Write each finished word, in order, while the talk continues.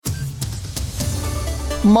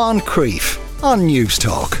Moncrief on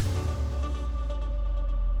Newstalk.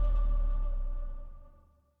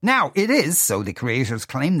 Now, it is, so the creators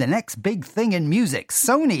claim, the next big thing in music.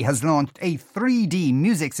 Sony has launched a 3D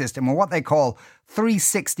music system, or what they call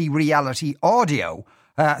 360 reality audio.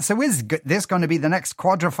 So is this going to be the next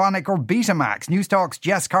Quadraphonic or Betamax? Newstalk's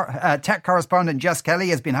tech correspondent Jess Kelly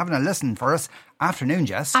has been having a listen for us. Afternoon,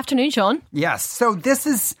 Jess. Afternoon, Sean. Yes, so this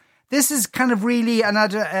is kind of really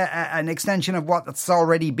an extension of what's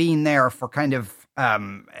already been there for kind of,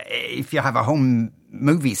 if you have a home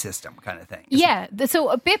movie system kind of thing. Yeah,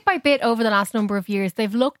 so bit by bit over the last number of years,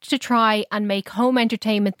 they've looked to try and make home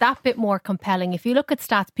entertainment that bit more compelling. If you look at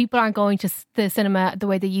stats, people aren't going to the cinema the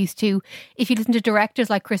way they used to. If you listen to directors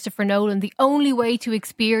like Christopher Nolan, the only way to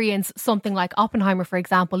experience something like Oppenheimer, for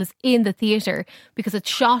example, is in the theatre, because it's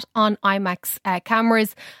shot on IMAX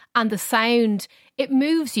cameras, and the sound, it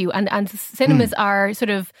moves you, and cinemas are sort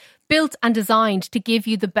of built and designed to give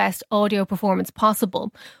you the best audio performance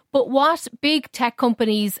possible. But what big tech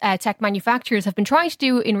companies, tech manufacturers have been trying to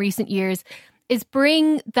do in recent years is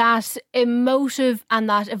bring that emotive and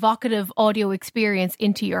that evocative audio experience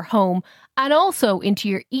into your home and also into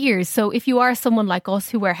your ears. So if you are someone like us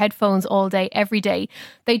who wear headphones all day, every day,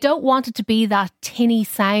 they don't want it to be that tinny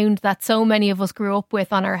sound that so many of us grew up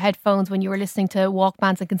with on our headphones when you were listening to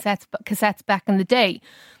Walkmans and cassettes back in the day.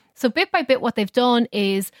 So bit by bit, what they've done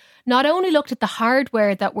is not only looked at the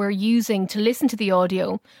hardware that we're using to listen to the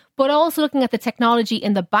audio, but also looking at the technology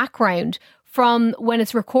in the background, from when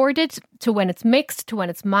it's recorded to when it's mixed to when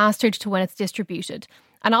it's mastered to when it's distributed.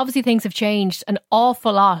 And obviously things have changed an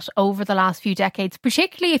awful lot over the last few decades,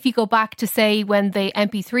 particularly if you go back to, say, when the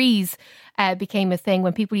MP3s became a thing,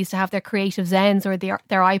 when people used to have their Creative Zens or their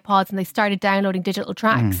iPods and they started downloading digital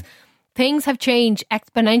tracks. Things have changed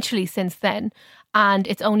exponentially since then, and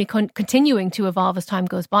it's only continuing to evolve as time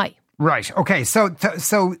goes by. Right. Okay. So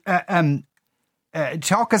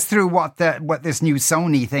talk us through what this new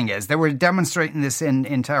Sony thing is. They were demonstrating this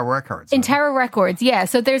in Tower Records. In Tower Records, yeah.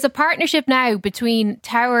 So there's a partnership now between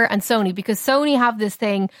Tower and Sony, because Sony have this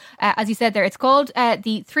thing, as you said there, it's called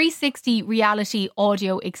the 360 Reality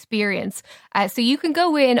Audio Experience. So you can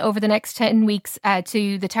go in over the next 10 weeks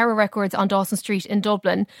to the Tower Records on Dawson Street in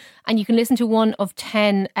Dublin, and you can listen to one of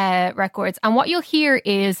 10 records. And what you'll hear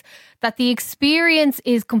is that the experience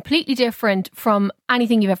is completely different from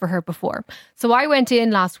anything you've ever heard before. So I went in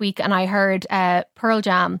last week and I heard Pearl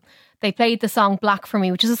Jam. They played the song Black for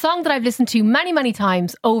Me, which is a song that I've listened to many, many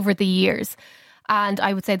times over the years. And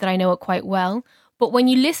I would say that I know it quite well. But when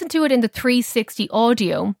you listen to it in the 360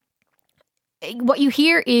 audio, what you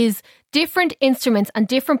hear is different instruments and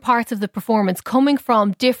different parts of the performance coming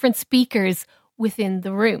from different speakers within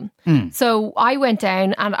the room. So I went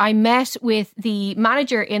down and I met with the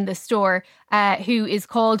manager in the store, who is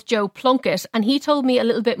called Joe Plunkett, and he told me a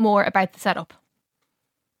little bit more about the setup.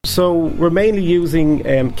 So we're mainly using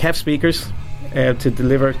KEF speakers to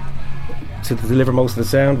deliver most of the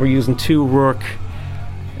sound. We're using two Rourke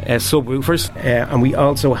subwoofers, and we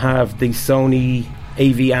also have the Sony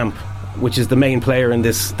AV amp, which is the main player in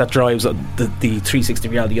this, that drives the 360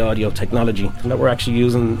 reality audio technology. And that we're actually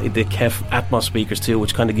using the KEF Atmos speakers too,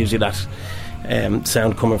 which kind of gives you that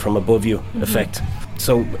sound coming from above you effect.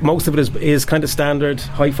 So most of it is kind of standard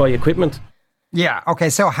hi-fi equipment. Yeah, okay,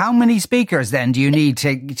 so how many speakers then do you need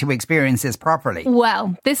to experience this properly?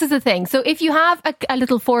 Well, this is the thing. So if you have a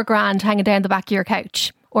little $4,000 hanging down the back of your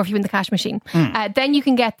couch, or if you're in the cash machine, then you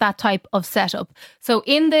can get that type of setup. So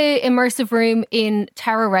in the immersive room in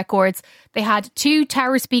Tower Records, they had two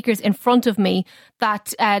Tower speakers in front of me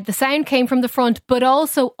that the sound came from the front, but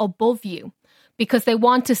also above you, because they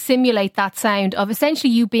want to simulate that sound of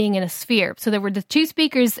essentially you being in a sphere. So there were the two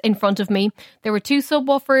speakers in front of me. There were two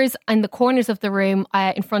subwoofers in the corners of the room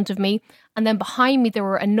in front of me. And then behind me, there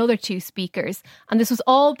were another two speakers. And this was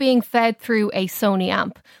all being fed through a Sony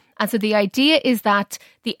amp. And so the idea is that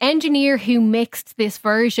the engineer who mixed this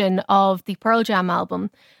version of the Pearl Jam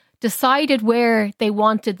album decided where they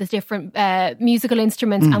wanted the different musical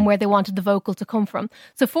instruments and where they wanted the vocal to come from.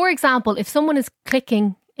 So, for example, if someone is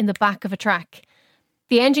clicking in the back of a track,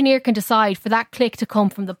 the engineer can decide for that click to come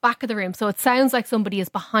from the back of the room. So it sounds like somebody is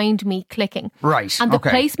behind me clicking. Right. And the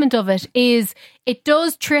placement of it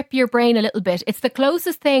does trip your brain a little bit. It's the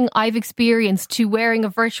closest thing I've experienced to wearing a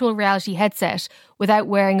virtual reality headset without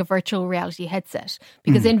wearing a virtual reality headset.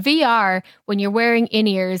 Because in VR, when you're wearing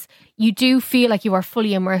in-ears, you do feel like you are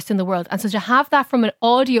fully immersed in the world. And so to have that from an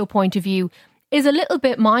audio point of view is a little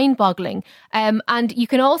bit mind-boggling. And you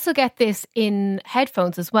can also get this in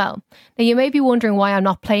headphones as well. Now, you may be wondering why I'm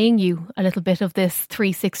not playing you a little bit of this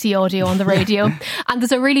 360 audio on the radio. And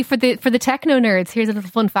there's a really, for the techno nerds, here's a little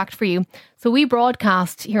fun fact for you. So we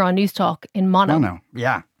broadcast here on Newstalk in mono. Mono,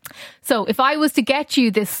 yeah. So if I was to get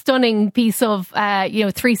you this stunning piece of,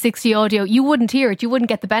 360 audio, you wouldn't hear it. You wouldn't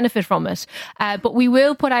get the benefit from it. But we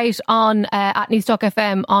will put out on at Newstalk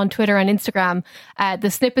FM on Twitter and Instagram the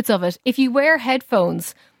snippets of it. If you wear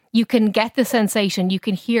headphones, you can get the sensation. You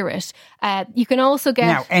can hear it. You can also get...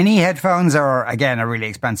 Now, any headphones or, again, a really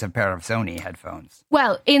expensive pair of Sony headphones?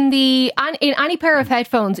 Well, in any pair of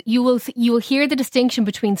headphones, you will hear the distinction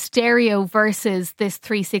between stereo versus this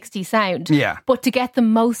 360 sound. Yeah. But to get the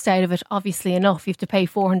most out of it, obviously enough, you have to pay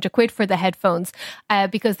 400 quid for the headphones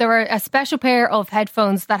because there are a special pair of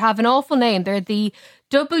headphones that have an awful name. They're the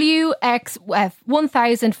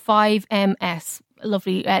WX1005MS.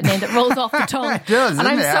 Lovely name that rolls off the tongue. It does, and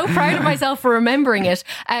I'm so proud of myself for remembering it.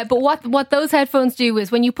 But what those headphones do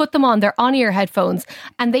is when you put them on, they're on-ear headphones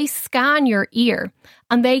and they scan your ear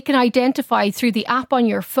and they can identify through the app on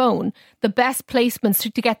your phone the best placements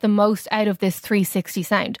to get the most out of this 360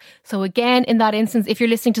 sound. So again, in that instance, if you're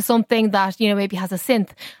listening to something that, maybe has a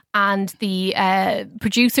synth and the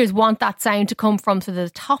producers want that sound to come from to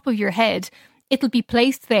the top of your head, it'll be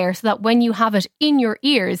placed there so that when you have it in your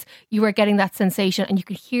ears, you are getting that sensation and you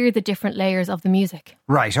can hear the different layers of the music.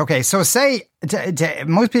 Right, okay. So say,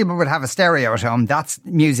 most people would have a stereo at home. That's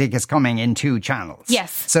music is coming in 2 channels.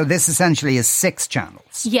 Yes. So this essentially is 6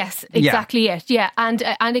 channels. Yes, exactly it. Yeah, and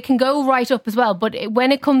it can go right up as well. But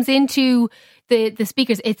when it comes into the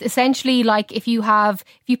speakers, it's essentially like if you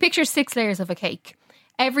picture 6 layers of a cake,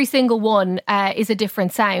 every single one is a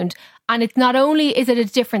different sound. And it's not only is it a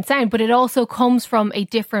different sound, but it also comes from a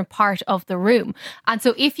different part of the room. And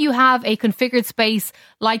so if you have a configured space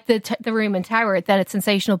like the room in Tower, then it's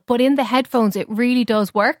sensational. But in the headphones, it really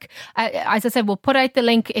does work. As I said, we'll put out the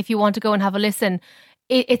link if you want to go and have a listen.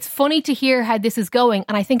 It's funny to hear how this is going.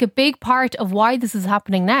 And I think a big part of why this is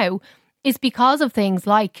happening now is because of things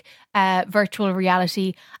like virtual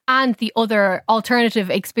reality and the other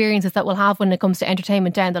alternative experiences that we'll have when it comes to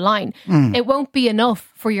entertainment down the line. It won't be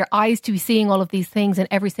enough for your eyes to be seeing all of these things in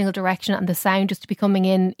every single direction and the sound just to be coming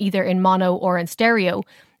in either in mono or in stereo.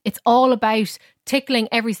 It's all about tickling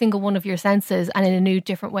every single one of your senses and in a new,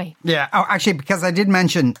 different way. Yeah. Oh, actually, because I did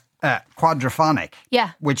mention quadraphonic,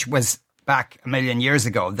 which was back a million years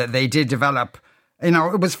ago, that they did develop...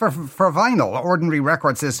 it was for vinyl, ordinary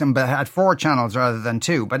record system, but it had 4 channels rather than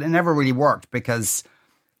 2. But it never really worked because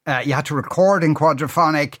you had to record in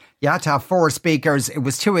quadraphonic. You had to have 4 speakers. It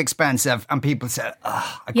was too expensive. And people said,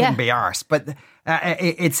 I couldn't be arsed. But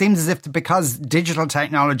it seems as if because digital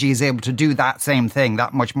technology is able to do that same thing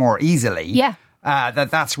that much more easily,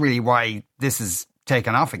 that's really why this is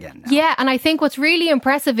taken off again now. Yeah, and I think what's really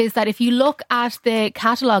impressive is that if you look at the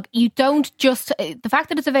catalogue, you don't just... The fact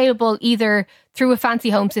that it's available either through a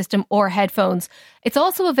fancy home system or headphones, it's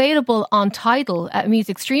also available on Tidal, a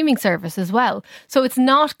music streaming service as well. So it's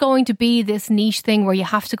not going to be this niche thing where you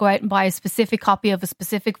have to go out and buy a specific copy of a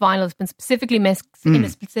specific vinyl that's been specifically mixed in a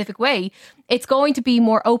specific way. It's going to be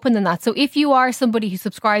more open than that. So if you are somebody who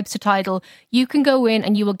subscribes to Tidal, you can go in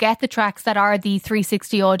and you will get the tracks that are the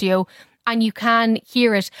 360 audio and you can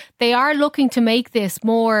hear it. They are looking to make this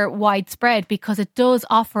more widespread because it does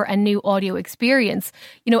offer a new audio experience.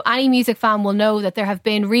 Any music fan will know that there have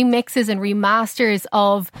been remixes and remasters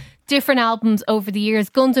of different albums over the years.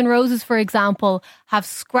 Guns N' Roses, for example, have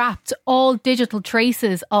scrapped all digital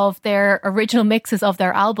traces of their original mixes of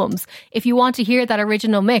their albums. If you want to hear that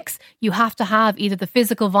original mix, you have to have either the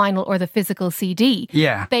physical vinyl or the physical CD.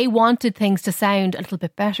 Yeah. They wanted things to sound a little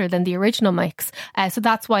bit better than the original mix. So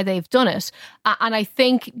that's why they've done it. And I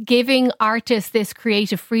think giving artists this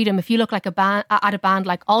creative freedom, if you look like at a band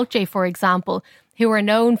like Alt J, for example, who are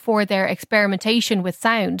known for their experimentation with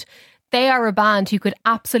sound, they are a band who could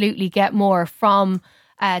absolutely get more from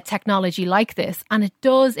technology like this. And it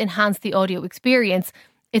does enhance the audio experience.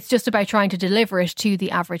 It's just about trying to deliver it to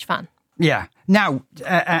the average fan. Yeah. Now,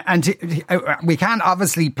 we can't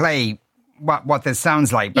obviously play what this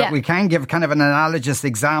sounds like, but we can give kind of an analogous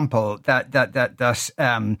example that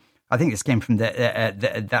I think this came from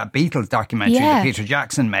that Beatles documentary that Peter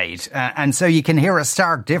Jackson made. And so you can hear a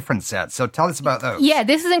stark difference set. So tell us about those. Yeah,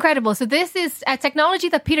 this is incredible. So this is a technology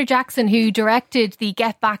that Peter Jackson, who directed the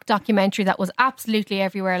Get Back documentary that was absolutely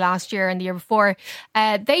everywhere last year and the year before,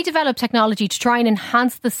 they developed technology to try and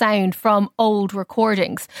enhance the sound from old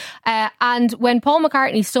recordings. And when Paul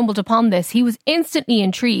McCartney stumbled upon this, he was instantly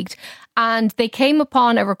intrigued. And they came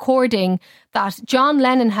upon a recording that John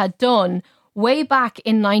Lennon had done way back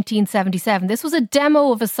in 1977. This was a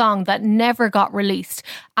demo of a song that never got released.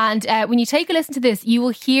 And when you take a listen to this, you will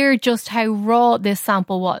hear just how raw this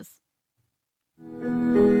sample was.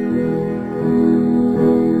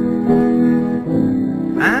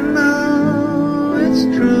 I know it's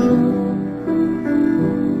true.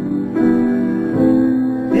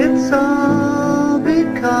 It's all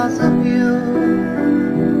because of you.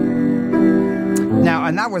 Now,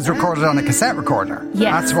 and that was recorded on a cassette recorder.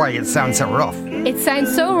 Yes. That's why it sounds so rough. It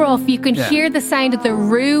sounds so rough. You can hear the sound of the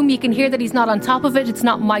room. You can hear that he's not on top of it. It's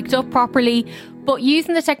not mic'd up properly. But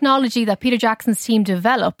using the technology that Peter Jackson's team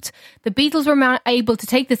developed, the Beatles were able to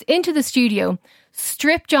take this into the studio,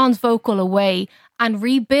 strip John's vocal away, and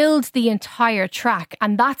rebuild the entire track.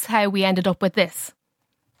 And that's how we ended up with this.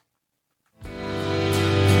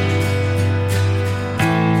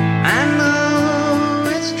 I know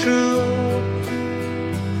it's true.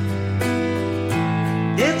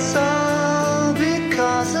 It's all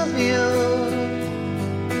because of you.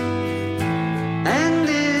 And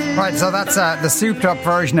Right, so that's the souped up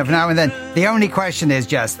version of Now and Then. The only question is,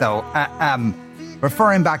 Jess, though,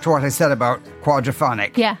 referring back to what I said about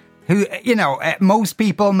quadraphonic. Yeah. Who, most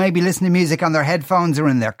people maybe listen to music on their headphones or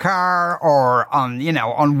in their car or on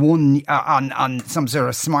some sort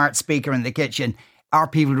of smart speaker in the kitchen. Are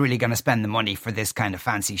people really going to spend the money for this kind of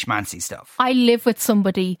fancy schmancy stuff? I live with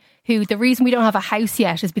somebody who, the reason we don't have a house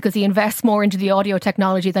yet is because he invests more into the audio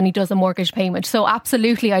technology than he does a mortgage payment. So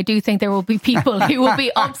absolutely, I do think there will be people who will be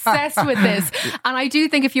obsessed with this. And I do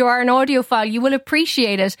think if you are an audiophile, you will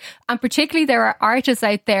appreciate it. And particularly there are artists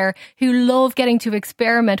out there who love getting to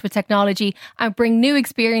experiment with technology and bring new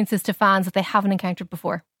experiences to fans that they haven't encountered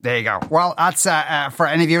before. There you go. Well, that's for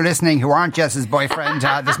any of you listening who aren't Jess's boyfriend,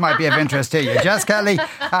 this might be of interest to you. Jess Kelly,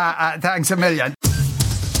 thanks a million.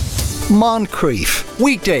 Moncrief,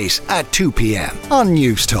 weekdays at 2 p.m. on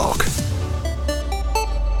Newstalk.